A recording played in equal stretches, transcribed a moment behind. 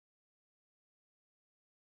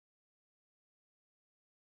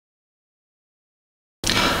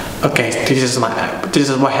Okay, this is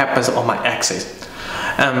what happens on my axis.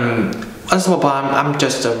 As of I'm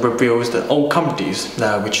just reviews the old comedies,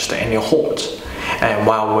 which is the annual halls, and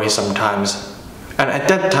while we sometimes, and at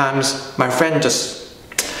that times my friend just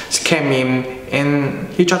came in and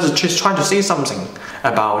he just tried to say something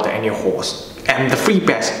about the annual halls, and the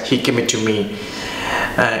feedback he gave it to me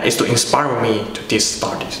is to inspire me to these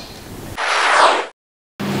studies.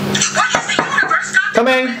 Come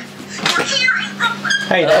in.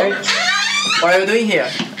 Hey, David. What are you doing here?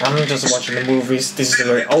 I'm just watching the movies. This is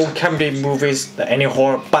very old comedy movies, the annual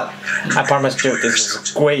horror, but I promise you this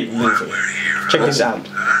is a great movie. Check this out.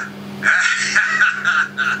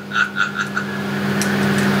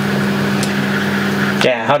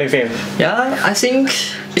 Yeah, how do you feel? Yeah, I think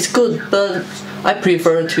it's good, but I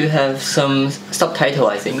prefer to have some subtitle,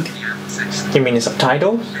 I think. You mean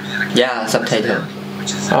subtitles? Yeah, subtitle.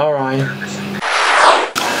 Alright.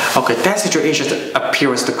 Okay, that situation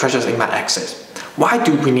appears the questions in my axis. Why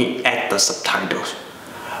do we need add the subtitles?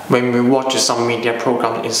 When we watch some media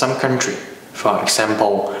programs in some country, for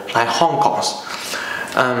example, like Hong Kong's,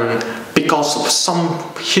 because of some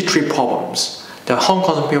history problems, the Hong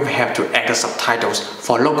Kong people have to add the subtitles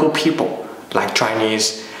for local people, like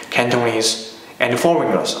Chinese, Cantonese, and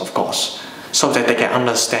foreigners, of course, so that they can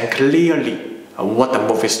understand clearly what the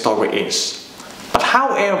movie story is. But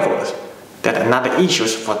however, there are another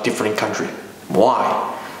issues for different countries.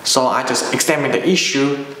 Why? So I just examine the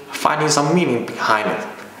issue, finding some meaning behind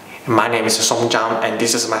it. My name is Zhang, and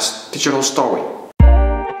this is my digital story.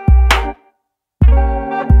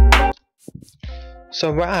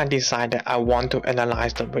 So when I decided I want to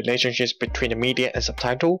analyze the relationships between the media and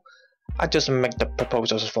subtitle, I just make the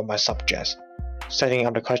proposals for my subjects, setting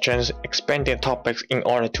up the questions, expanding the topics in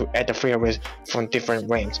order to add the theories from different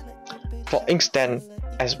ranges. For instance,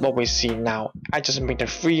 as what we see now, I just made the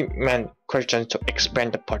three main questions to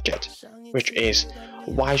expand the project, which is,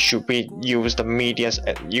 why should we use the medias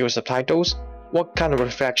and use subtitles? What kind of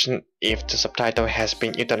reflection if the subtitle has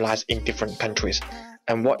been utilized in different countries?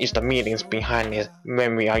 And what is the meanings behind it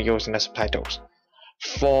when we are using the subtitles?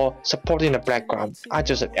 For supporting the background, I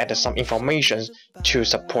just added some information to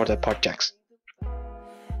support the projects.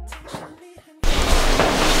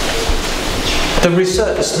 The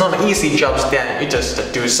research is not an easy job, then you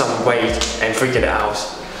just do some weight and figure it out.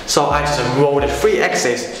 So I just wrote the three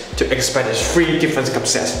axes to explain the three different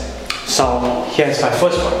concepts. So here's my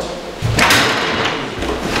first one.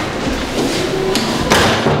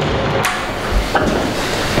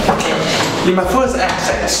 In my first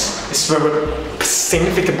axis, it's very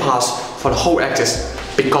significant part for the whole axis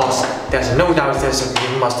because there's no doubt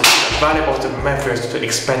that we must use valuable methods to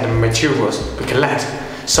expand the materials we collect.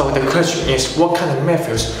 So the question is, what kind of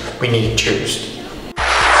methods we need to choose?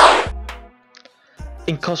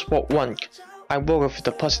 In coursework 1, I work with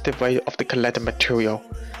the positive way of the collected material.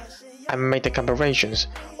 I made the comparisons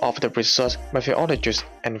of the research methodologies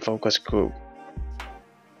and focus group.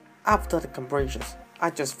 After the comparisons, I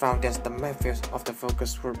just found that the methods of the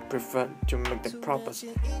focus group preferred to make the purpose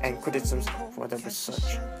and criticisms for the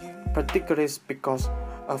research, particularly because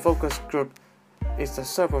a focus group is the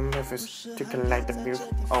several methods to collect the views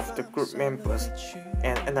of the group members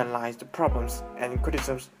and analyze the problems and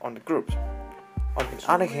criticisms on the group. On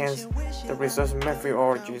the other hand, the research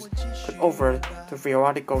methodologies could offer the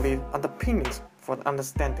theoretically underpinnings for the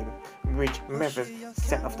understanding which methods,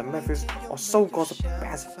 set of the methods, or so-called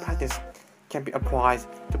best practice can be applied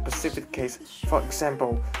to specific case, for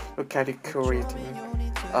example, calculating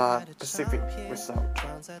a specific result.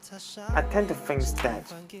 I tend to think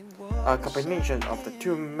that a combination of the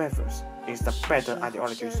two methods is the better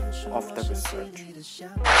ideology of the research.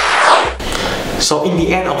 So in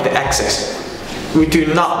the end of the axis, we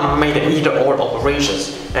do not make either-or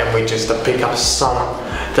operations, and we just pick up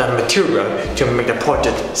the material to make the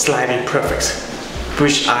project slightly perfect,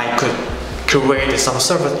 which I could create some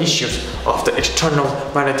surface issues of the external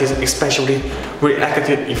relatives, especially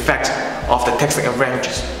reactive effect of the texting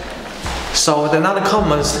arrangements. So the other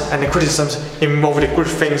comments and the criticisms involve the good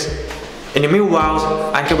things. In the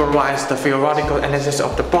meanwhile, I categorize the theoretical analysis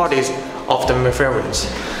of the bodies of the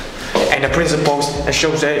materials and the principles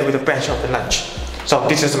associated with the bench of the lunch. So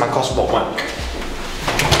this is my coursework 1.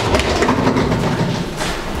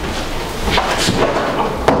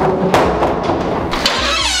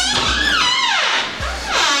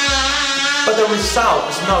 But the result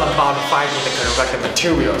is not about finding the correct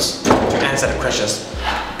materials to answer the questions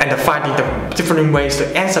and finding the different ways to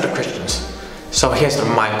answer the questions. So here's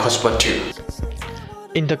my coursework 2.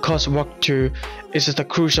 In the coursework 2 is the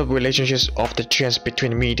crucial relationships of the chance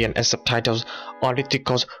between media and subtitles on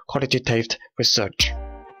analytical qualitative research.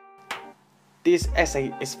 This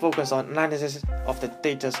essay is focused on analysis of the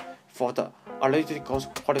data for the analytical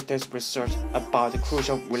qualitative research about the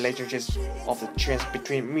crucial relationships of the trends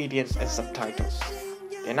between medium and subtitles.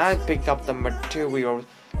 Then I pick up the material,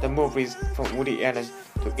 the movies from Woody Allen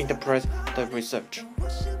to interpret the research.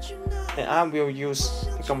 Then I will use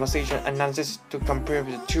the conversation analysis to compare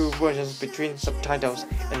the two versions between subtitles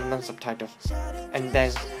and non-subtitles. And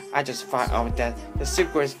then I just find out that the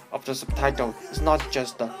secret of the subtitle is not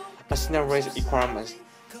just the scenario requirements,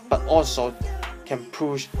 but also can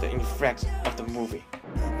push the effects of the movie.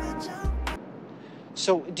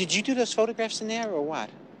 So, did you do those photographs in there, or what?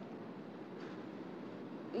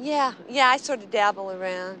 Yeah, I sort of dabble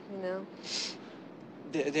around, you know.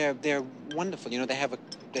 They're wonderful. You know, they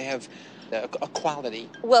have a quality.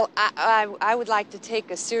 Well, I would like to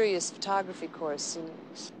take a serious photography course.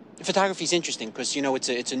 Photography is interesting because, you know,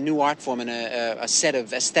 it's a new art form, and a set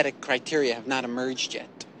of aesthetic criteria have not emerged yet.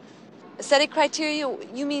 Aesthetic criteria?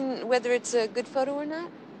 You mean whether it's a good photo or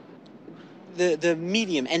not? The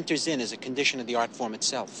medium enters in as a condition of the art form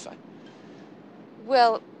itself.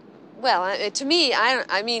 Well, to me,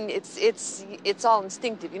 I mean, it's all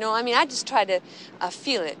instinctive, you know. I mean, I just try to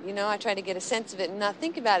feel it, you know. I try to get a sense of it and not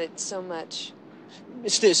think about it so much.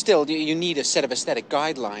 Still, you need a set of aesthetic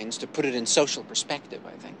guidelines to put it in social perspective,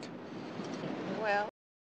 I think. Well.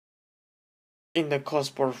 In the course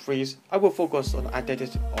part 3, I will focus on the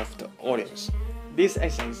identity of the audience. This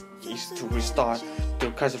essay is to restart to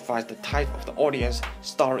classify the type of the audience,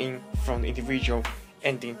 starting from the individual,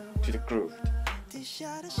 ending to the group.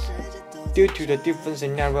 Due to the different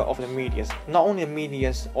scenario of the media, not only the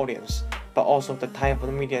media's audience, but also the type of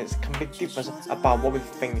the media is completely different about what we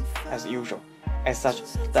think as usual. As such,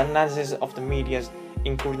 the analysis of the media,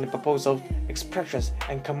 including the proposals, expressions,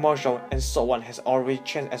 and commercial, and so on, has already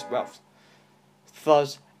changed as well.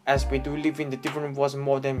 Thus, as we do live in the different worlds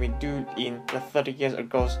more than we do in the 30 years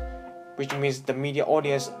ago, which means the media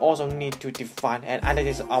audience also need to define and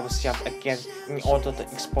analyze ourselves again in order to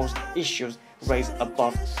expose issues raised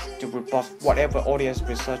above to rebuff whatever audience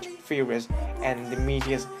research theories and the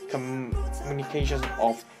media's communications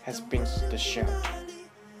of has been shared.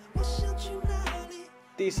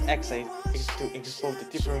 This essay is to explore the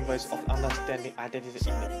different ways of understanding identity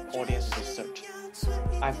in the audience research.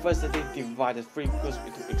 I firstly divide the 3 groups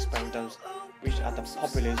into experiments, which are the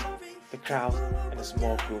populace, the crowd, and the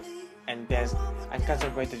small group. And then I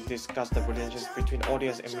concentrate to discuss the relationships between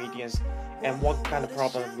audience and medians and what kind of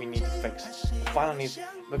problems we need to fix. Finally,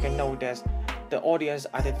 we can know that the audience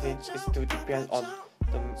identity is to depend on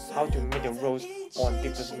how to make the roles on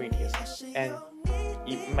different medias, and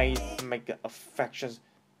it may make affections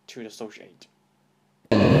to the social age.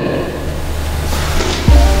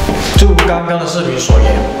 就如刚刚的视频所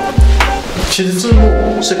言，其实字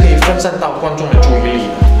幕是可以分散到观众的注意力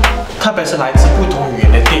的，特别是来自不同语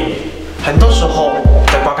言的电影。很多时候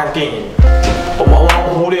在观看电影，我们往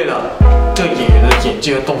往忽略了这个演员的演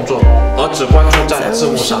技和动作，而只关注在了字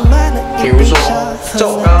幕上。比如说，在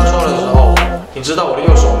我刚刚说的时候，你知道我的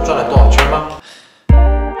右手转了多少圈吗？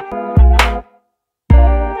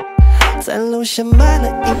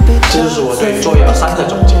这就是我对作业的3个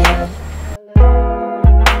总结。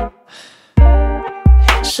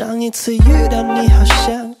上一次遇到你好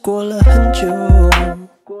像过了很久，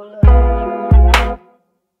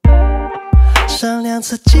上2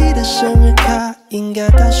次寄的生日卡应该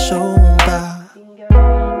打手吧。